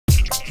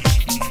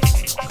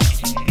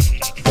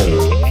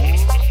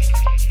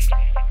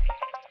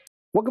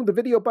Welcome to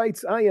Video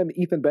Bytes. I am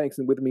Ethan Banks,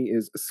 and with me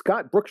is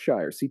Scott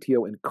Brookshire,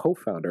 CTO and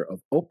co-founder of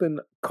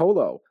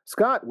OpenColo.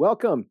 Scott,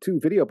 welcome to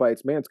Video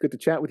Bytes. Man, it's good to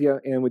chat with you.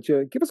 And would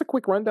you give us a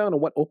quick rundown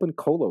on what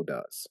OpenColo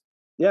does?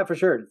 Yeah, for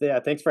sure. Yeah,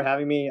 thanks for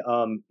having me.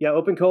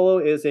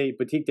 OpenColo is a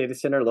boutique data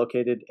center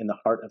located in the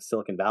heart of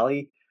Silicon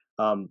Valley.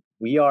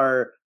 We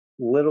are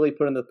literally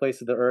put in the place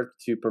of the earth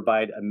to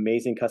provide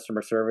amazing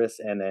customer service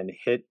and then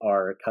hit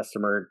our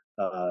customer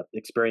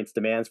experience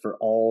demands for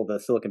all the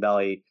Silicon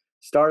Valley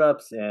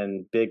startups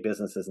and big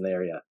businesses in the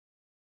area.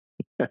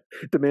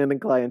 Demanding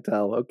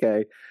clientele.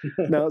 Okay.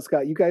 Now,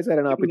 Scott, you guys had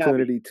an Keep me happy.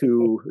 opportunity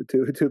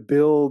to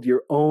build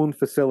your own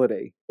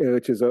facility,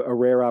 which is a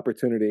rare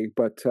opportunity.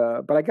 But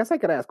I guess I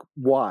could ask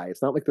why.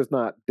 It's not like there's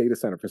not data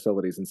center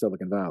facilities in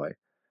Silicon Valley.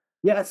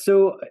 Yeah,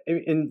 so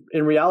in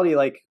reality,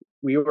 like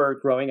we were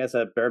growing as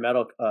a bare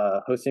metal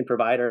hosting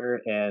provider,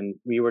 and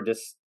we were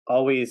just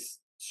always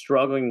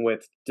struggling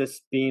with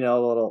just being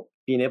able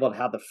to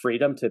have the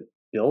freedom to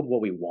build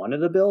what we wanted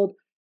to build,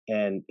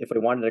 and if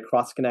we wanted to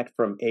cross connect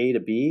from A to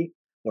B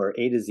or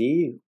A to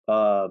Z,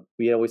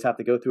 we always have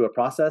to go through a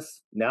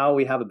process. Now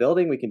we have a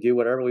building, we can do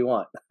whatever we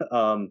want.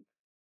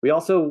 We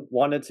also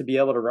wanted to be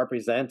able to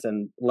represent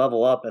and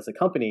level up as a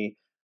company,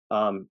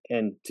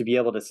 and to be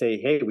able to say,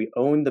 hey, we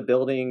own the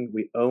building,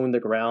 we own the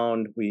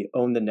ground, we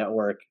own the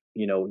network.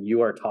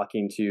 You are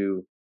talking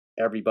to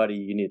everybody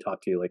you need to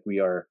talk to. Like, we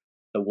are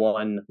the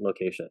one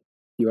location.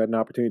 You had an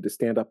opportunity to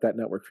stand up that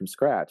network from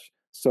scratch.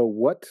 So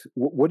what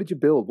did you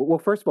build? Well,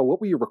 first of all,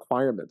 what were your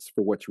requirements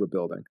for what you were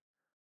building?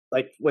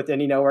 Like with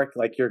any network,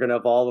 like you're going to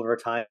evolve over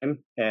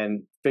time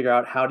and figure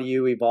out how do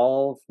you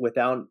evolve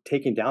without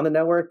taking down the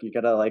network. You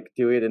got to like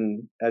do it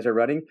as you're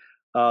running.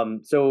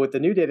 So with the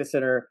new data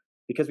center,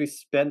 because we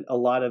spent a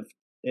lot of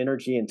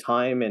energy and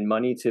time and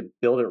money to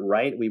build it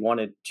right, we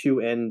wanted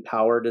 2N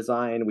power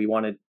design. We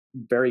wanted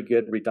very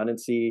good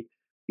redundancy.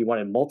 We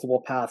wanted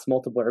multiple paths,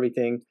 multiple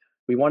everything.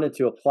 We wanted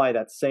to apply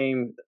that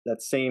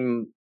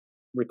same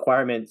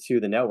requirement to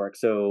the network.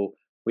 So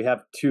we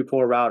have 2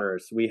 core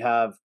routers. We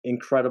have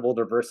incredible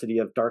diversity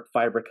of dark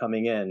fiber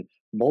coming in,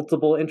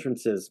 multiple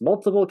entrances,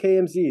 multiple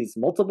KMZs,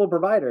 multiple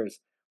providers.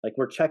 Like,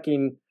 we're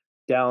checking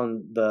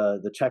down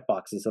the check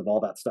boxes of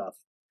all that stuff.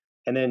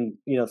 And then,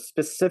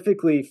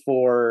 specifically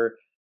for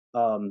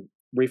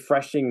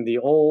refreshing the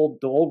old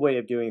way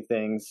of doing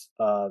things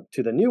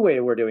to the new way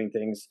we're doing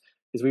things,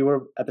 is we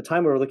were at the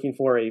time we were looking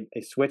for a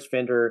switch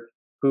vendor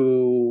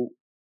who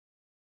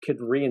could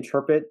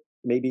reinterpret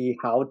maybe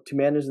how to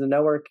manage the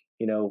network.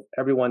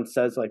 Everyone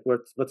says like,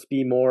 let's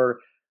be more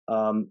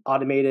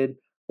automated.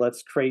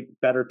 Let's create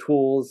better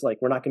tools. Like,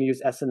 we're not going to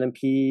use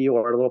SNMP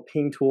or little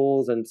ping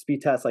tools and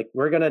speed tests. Like,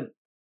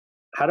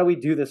 how do we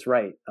do this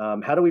right?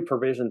 How do we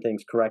provision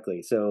things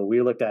correctly? So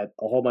we looked at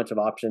a whole bunch of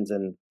options,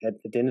 and at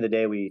the end of the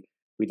day, we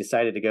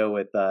decided to go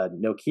with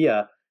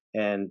Nokia,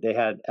 and they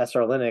had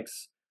SR Linux,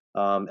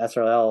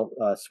 SRL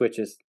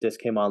switches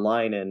just came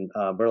online, and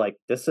we're like,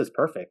 this is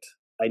perfect.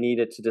 I need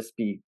it to just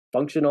be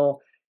functional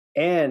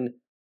and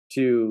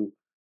to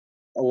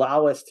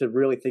allow us to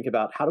really think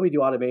about how do we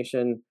do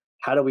automation?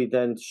 How do we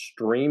then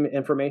stream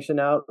information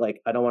out? Like,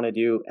 I don't want to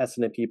do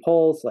SNMP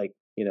polls. Like,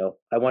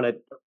 I want to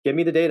give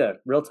me the data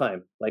real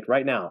time, like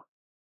right now,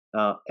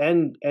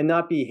 and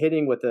not be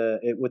hitting with a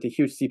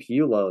huge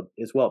CPU load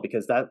as well,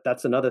 because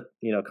that's another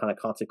kind of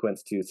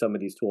consequence to some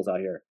of these tools out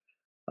here.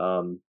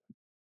 And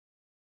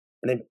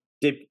then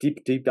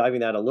deep diving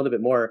that a little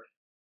bit more,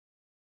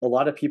 a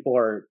lot of people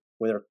are,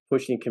 when they're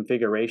pushing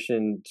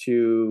configuration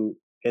into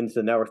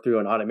the network through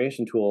an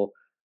automation tool,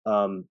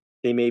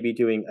 they may be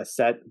doing a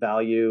set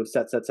value,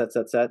 set,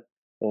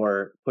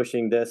 or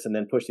pushing this and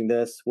then pushing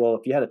this. Well,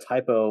 if you had a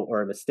typo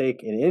or a mistake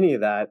in any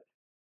of that,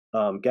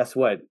 guess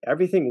what?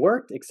 Everything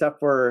worked except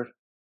for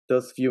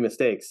those few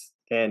mistakes.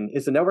 And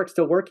is the network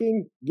still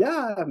working?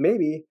 Yeah,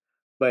 maybe,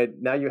 but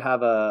now you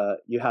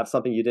have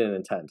something you didn't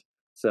intend.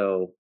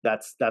 So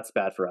that's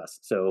bad for us.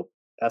 So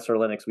SR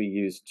Linux, we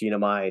use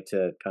GNMI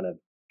to kind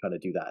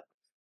of do that.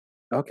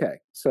 Okay,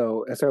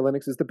 so SR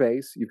Linux is the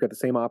base. You've got the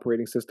same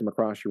operating system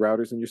across your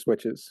routers and your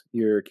switches.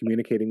 You're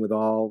communicating with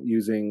all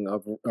using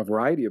a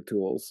variety of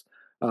tools.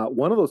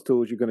 One of those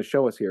tools you're going to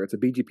show us here, it's a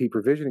BGP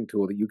provisioning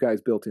tool that you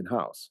guys built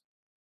in-house.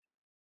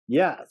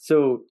 Yeah,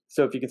 so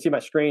if you can see my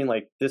screen,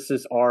 like, this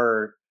is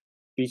our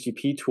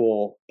BGP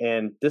tool,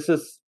 and this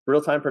is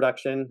real-time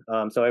production.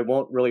 So I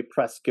won't really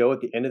press go at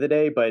the end of the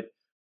day, but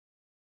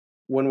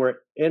when we're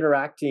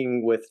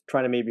interacting with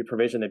trying to maybe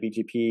provision a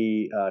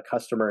BGP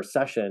customer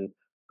session,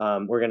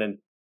 we're going to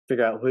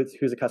figure out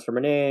who's the customer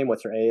name,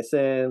 what's their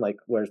ASN, like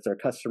where's their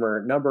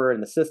customer number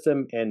in the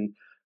system. And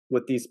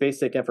with these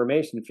basic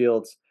information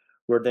fields,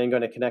 we're then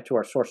going to connect to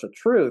our source of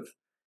truth,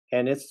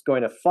 and it's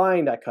going to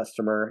find that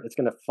customer. It's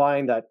going to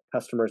find that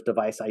customer's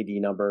device ID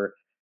number,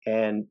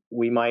 and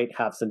we might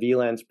have some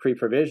VLANs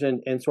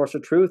pre-provisioned in source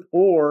of truth,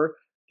 or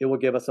it will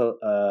give us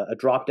a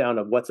drop down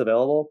of what's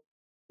available.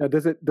 Now,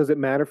 does it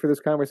matter for this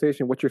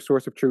conversation what your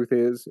source of truth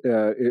is?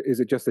 Is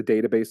it just a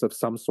database of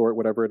some sort,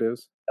 whatever it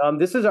is?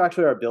 This is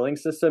actually our billing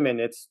system, and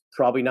it's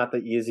probably not the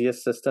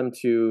easiest system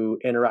to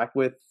interact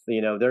with.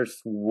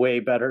 There's way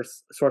better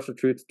source of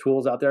truth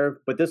tools out there,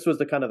 but this was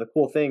the kind of the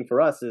cool thing for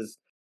us is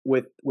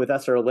with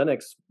SR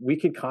Linux, we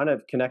can kind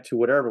of connect to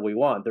whatever we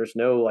want. There's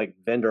no like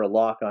vendor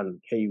lock on,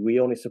 hey, we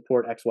only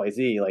support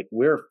XYZ. Like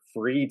we're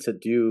free to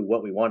do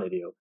what we want to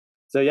do.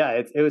 So yeah,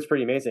 it was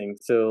pretty amazing.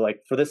 So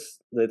like for the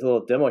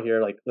little demo here,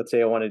 like let's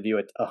say I wanted to do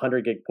a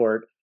 100 gig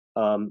port.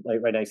 Like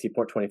right now you see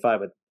port 25,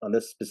 but on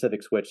this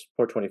specific switch,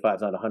 port 25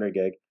 is not 100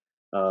 gig.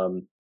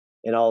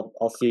 And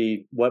I'll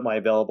see what my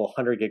available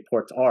 100 gig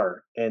ports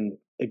are. And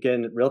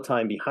again, real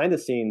time behind the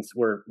scenes,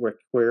 we're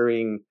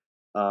querying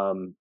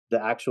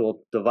the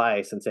actual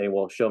device and saying,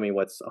 well, show me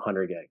what's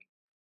 100 gig.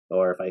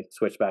 Or if I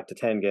switch back to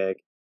 10 gig,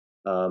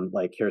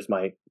 like here's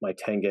my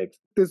 10 gig.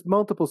 There's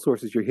multiple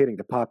sources you're hitting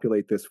to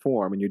populate this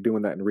form, and you're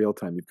doing that in real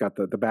time. You've got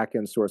the back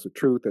end source of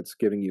truth that's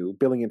giving you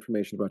billing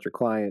information about your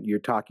client. You're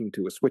talking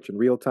to a switch in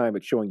real time.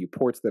 It's showing you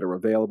ports that are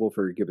available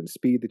for a given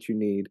speed that you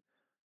need.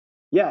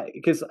 Yeah,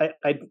 because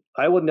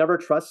I will never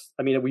trust.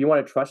 I mean, we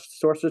want to trust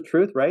source of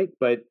truth, right?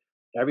 But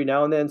every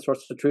now and then,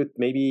 source of truth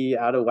may be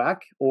out of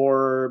whack,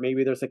 or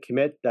maybe there's a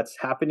commit that's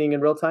happening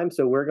in real time.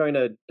 So we're going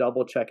to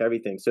double check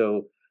everything.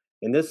 So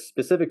in this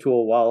specific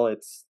tool, while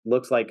it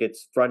looks like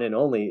it's front end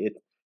only,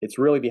 it's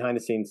really behind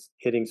the scenes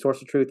hitting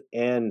source of truth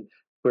and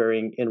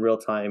querying in real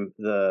time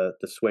the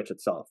switch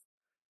itself.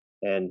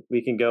 And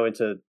we can go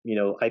into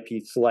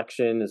IP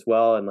selection as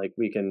well, and like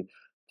we can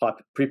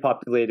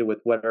pre-populate it with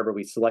whatever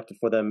we selected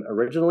for them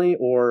originally,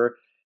 or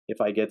if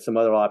I get some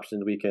other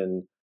options, we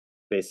can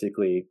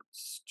basically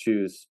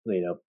choose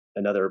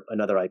another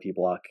IP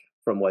block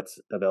from what's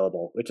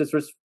available, which is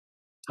just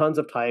tons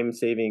of time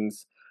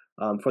savings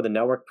for the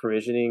network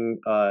provisioning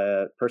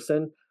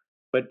person.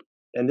 But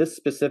in this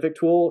specific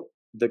tool,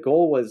 the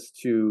goal is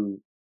to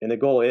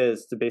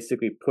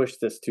basically push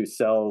this to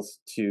cells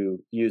to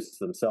use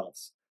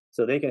themselves,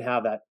 so they can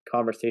have that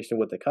conversation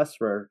with the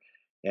customer.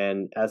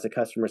 And as the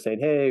customer saying,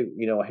 hey,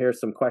 here's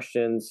some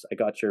questions. I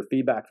got your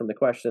feedback from the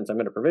questions. I'm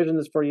going to provision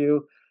this for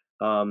you.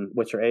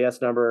 What's your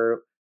AS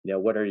number?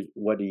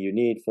 What do you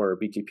need for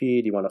BGP?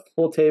 Do you want a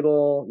full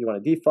table? You want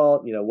a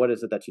default? What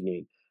is it that you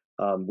need?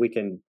 We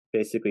can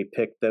basically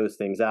pick those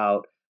things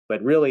out.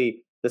 But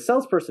really, the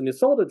salesperson who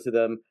sold it to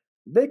them,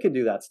 they can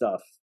do that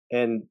stuff.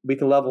 And we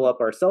can level up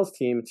our sales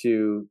team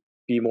to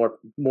be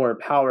more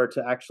empowered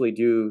to actually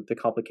do the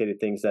complicated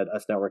things that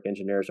us network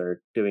engineers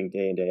are doing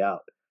day in, day out.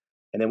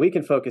 And then we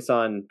can focus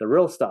on the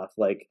real stuff,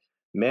 like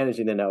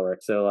managing the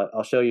network. So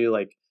I'll show you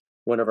like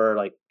one of our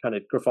like kind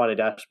of Grafana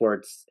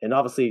dashboards. And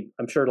obviously,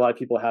 I'm sure a lot of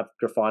people have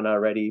Grafana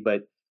already,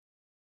 but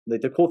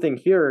the cool thing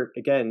here,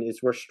 again,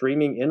 is we're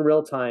streaming in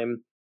real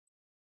time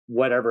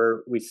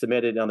whatever we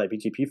submitted on that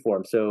BGP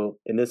form. So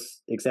in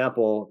this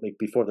example, like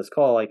before this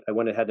call, I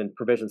went ahead and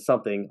provisioned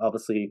something,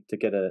 obviously to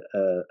get an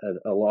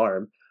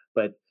alarm.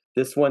 But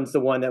this one's the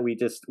one that we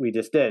just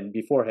did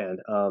beforehand.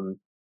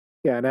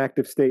 Yeah, an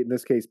active state in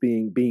this case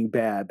being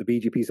bad. The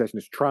BGP session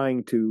is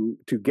trying to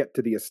get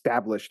to the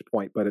established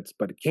point, but it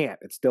can't.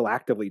 It's still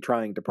actively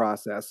trying to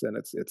process, and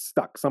it's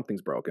stuck.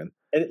 Something's broken.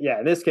 And yeah,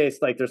 in this case,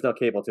 like there's no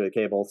cable to the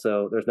cable,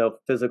 so there's no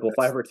physical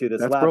fiber to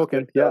this. That's lab.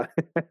 broken. Yeah,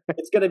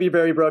 it's going to be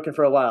very broken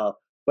for a while.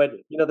 But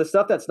the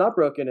stuff that's not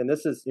broken, and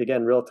this is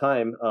again real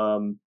time.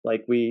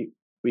 Like we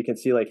can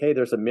see like, hey,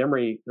 there's a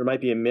memory. There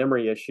might be a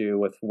memory issue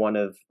with one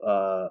of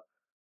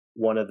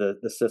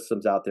the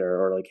systems out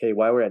there, or like, hey,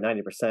 why we're at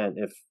 90%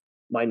 if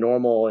my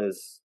normal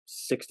is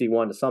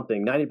 61 to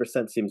something,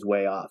 90% seems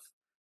way off.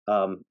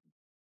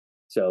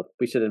 So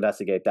we should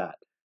investigate that.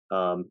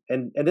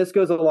 And this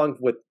goes along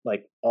with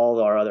like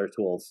all our other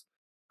tools.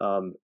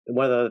 And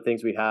one of the other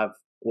things we have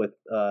with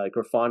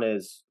Grafana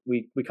is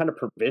we kind of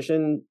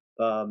provision,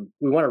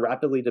 we want to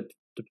rapidly to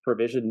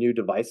provision new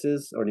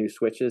devices or new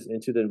switches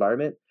into the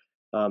environment.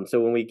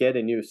 So when we get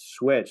a new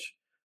switch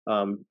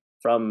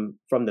from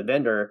the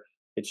vendor,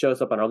 it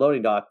shows up on our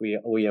loading dock. We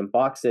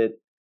unbox it.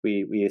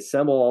 We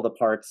assemble all the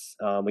parts,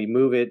 we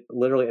move it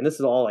literally, and this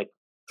is all like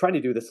trying to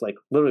do this like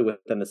literally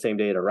within the same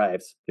day it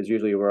arrives, because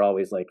usually we're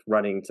always like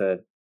running to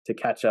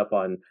catch up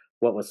on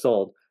what was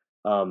sold.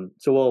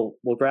 So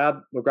we'll grab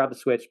the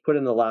switch, put it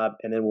in the lab,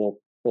 and then we'll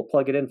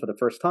plug it in for the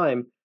first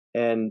time,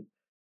 and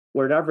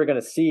you're never going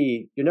to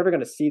see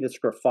this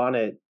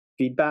Grafana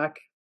feedback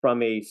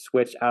from a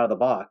switch out of the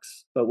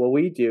box. But what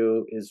we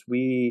do is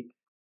we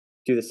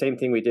do the same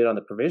thing we did on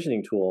the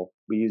provisioning tool.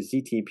 We use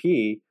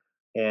ZTP.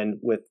 And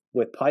with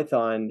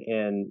Python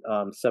and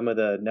some of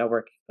the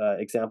network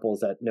examples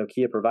that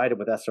Nokia provided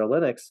with SR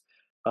Linux,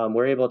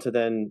 we're able to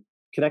then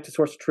connect to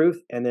source of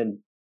truth and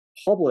then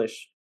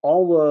publish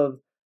all of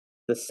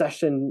the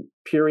session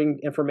peering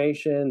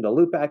information, the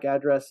loopback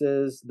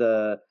addresses,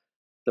 the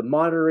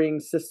monitoring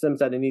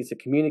systems that it needs to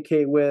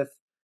communicate with,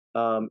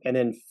 and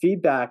then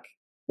feedback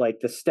like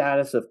the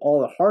status of all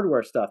the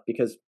hardware stuff.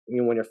 Because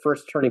when you're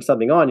first turning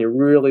something on, you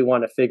really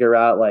want to figure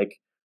out like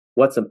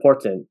what's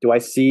important. Do I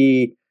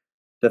see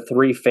the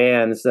 3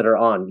 fans that are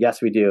on?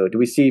 Yes, we do. Do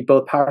we see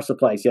both power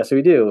supplies? Yes,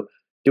 we do.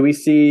 Do we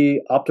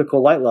see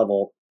optical light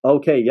level?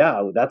 Okay,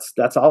 yeah,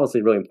 that's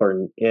obviously really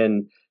important.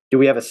 And do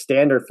we have a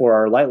standard for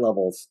our light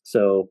levels?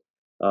 So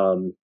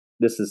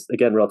this is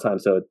again real time,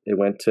 so it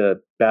went to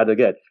bad to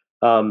good.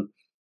 And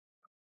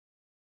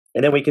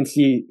then we can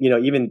see,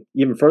 even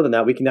further than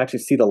that, we can actually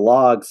see the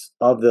logs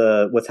of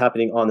what's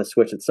happening on the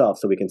switch itself.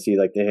 So we can see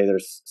like, hey,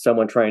 there's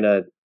someone trying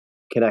to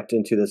connect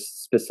into this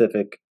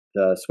specific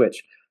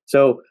switch.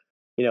 So,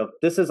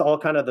 this is all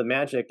kind of the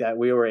magic that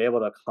we were able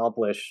to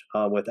accomplish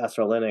with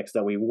SR Linux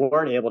that we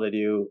weren't able to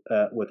do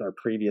with our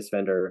previous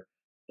vendor.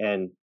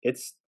 And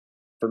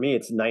for me,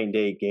 it's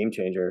 9-day game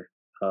changer,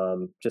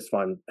 just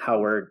on how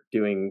we're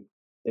doing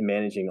and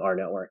managing our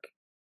network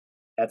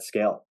at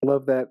scale. I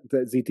love that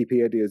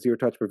ZTP idea, zero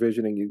touch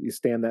provisioning. You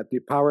stand that, you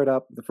power it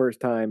up the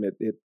first time,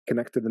 it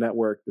connects to the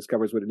network,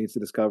 discovers what it needs to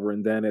discover,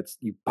 and then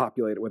you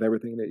populate it with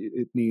everything that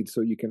it needs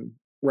so you can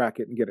rack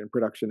it and get it in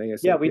production ASAP.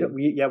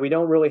 Yeah, we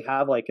don't really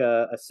have like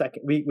a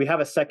second. We have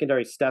a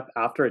secondary step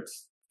after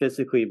it's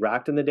physically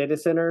racked in the data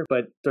center,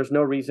 but there's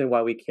no reason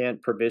why we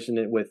can't provision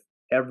it with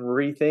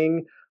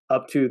everything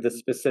up to the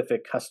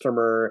specific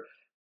customer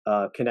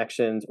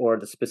connections or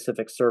the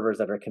specific servers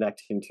that are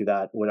connecting to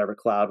that whatever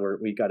cloud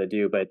we got to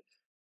do. But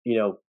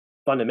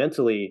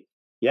fundamentally,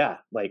 yeah,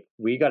 like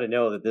we got to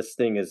know that this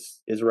thing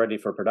is ready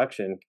for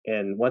production,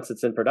 and once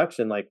it's in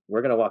production, like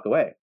we're gonna walk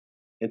away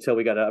until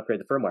we got to upgrade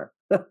the firmware.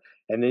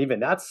 And then even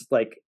that's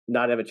like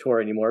not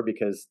immature anymore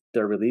because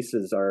their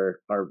releases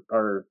are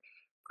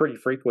pretty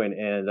frequent,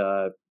 and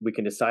we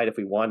can decide if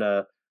we want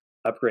to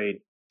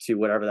upgrade to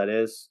whatever that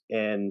is.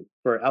 And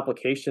for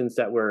applications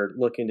that we're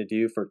looking to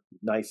do for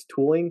nice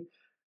tooling,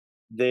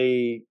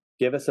 they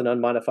give us an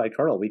unmodified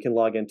kernel. We can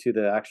log into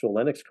the actual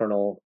Linux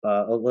kernel,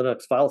 a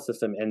Linux file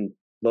system, and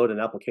load an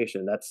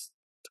application. That's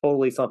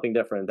totally something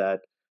different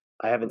that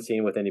I haven't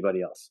seen with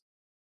anybody else.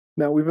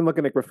 Now, we've been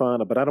looking at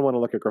Grafana, but I don't want to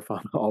look at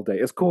Grafana all day.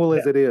 As cool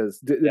as it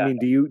is, I mean,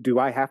 do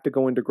I have to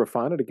go into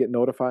Grafana to get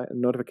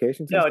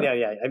notifications? No,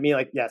 yeah. I mean,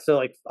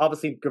 so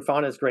obviously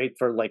Grafana is great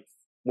for like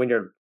when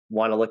you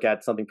want to look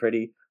at something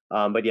pretty.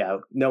 But yeah,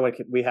 no one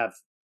can. We have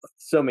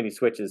so many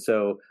switches,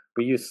 so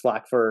we use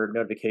Slack for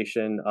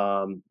notification.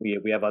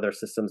 We have other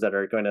systems that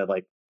are going to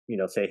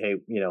say, hey,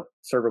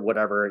 server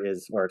whatever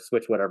is or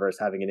switch whatever is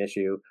having an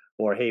issue,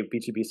 or hey,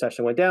 BGP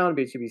session went down,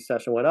 BGP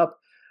session went up,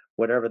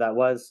 whatever that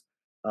was.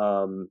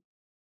 We'll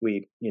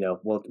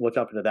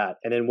jump into that.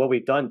 And then what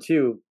we've done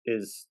too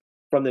is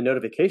from the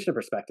notification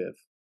perspective,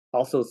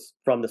 also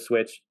from the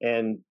switch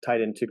and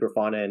tied into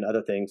Grafana and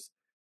other things,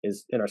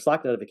 is in our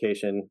Slack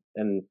notification.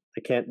 And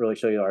I can't really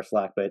show you our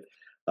Slack, but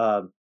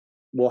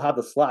we'll have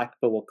the Slack,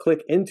 but we'll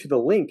click into the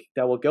link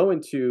that will go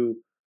into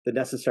the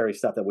necessary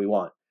stuff that we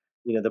want.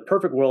 The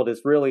perfect world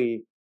is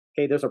really,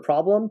 hey, there's a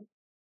problem.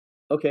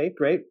 Okay,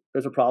 great.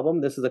 There's a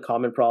problem. This is a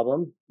common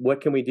problem. What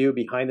can we do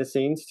behind the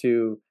scenes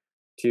to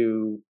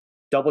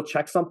double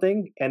check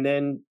something and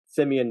then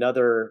send me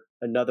another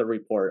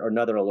report or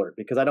another alert?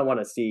 Because I don't want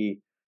to see,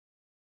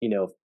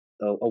 a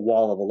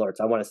wall of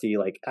alerts. I want to see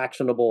like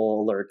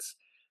actionable alerts.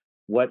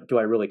 What do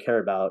I really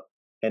care about?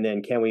 And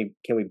then can we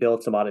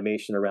build some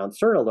automation around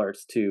certain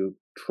alerts to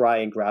try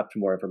and grab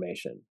more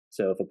information?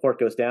 So if a port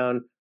goes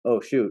down,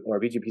 oh shoot, or a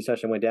BGP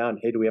session went down,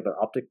 hey, do we have an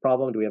optic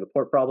problem? Do we have a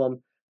port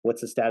problem?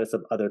 What's the status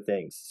of other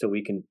things? So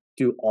we can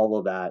do all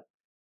of that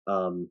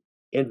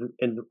in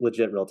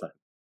legit real time,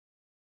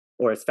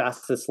 or as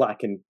fast as Slack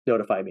can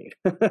notify me.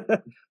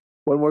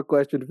 One more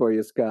question for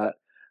you, Scott.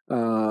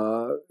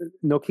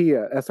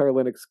 Nokia SR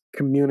Linux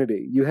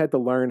community. You had to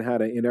learn how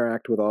to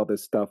interact with all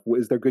this stuff.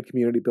 Is there good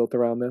community built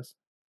around this?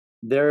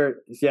 So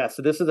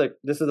this is a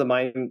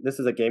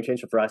game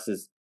changer for us.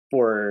 Is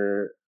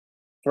for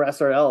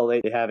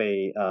SRL, they have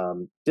a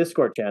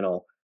Discord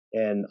channel,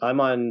 and I'm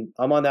on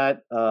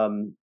that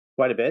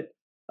quite a bit.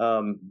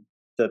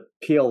 The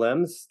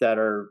PLMs that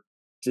are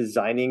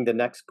designing the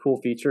next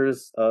cool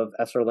features of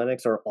SR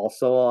Linux are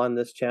also on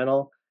this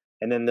channel.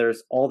 And then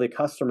there's all the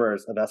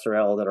customers of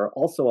SRL that are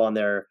also on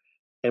there.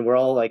 And we're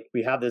all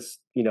we have this,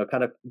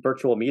 kind of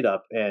virtual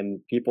meetup,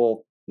 and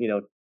people,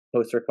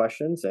 post their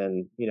questions,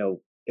 and,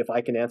 if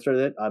I can answer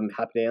it, I'm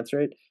happy to answer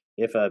it.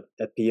 If a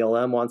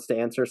PLM wants to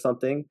answer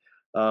something,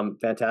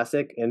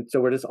 fantastic. And so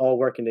we're just all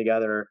working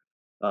together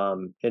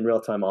in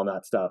real time on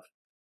that stuff.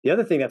 The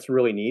other thing that's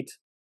really neat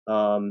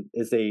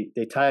is they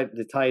tied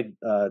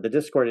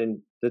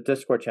the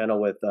Discord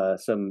channel with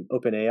some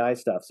OpenAI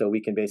stuff, so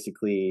we can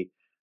basically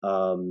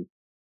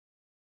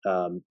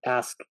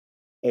ask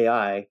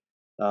AI,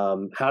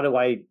 how do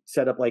I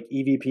set up like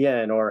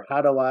EVPN, or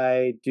how do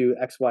I do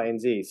X, Y, and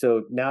Z?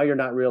 So now you're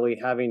not really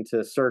having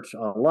to search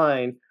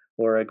online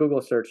or a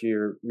Google search.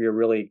 You're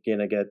really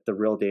gonna get the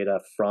real data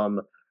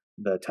from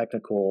the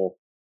technical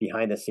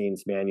behind the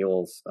scenes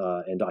manuals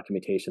and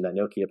documentation that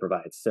Nokia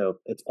provides. So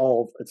it's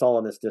all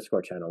on this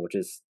Discord channel, which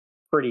is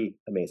pretty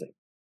amazing.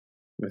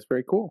 That's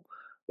very cool.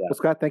 Yeah. Well,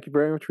 Scott, thank you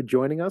very much for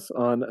joining us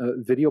on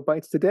Video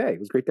Bytes today. It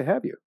was great to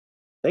have you.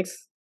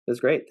 Thanks. It was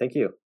great. Thank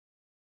you.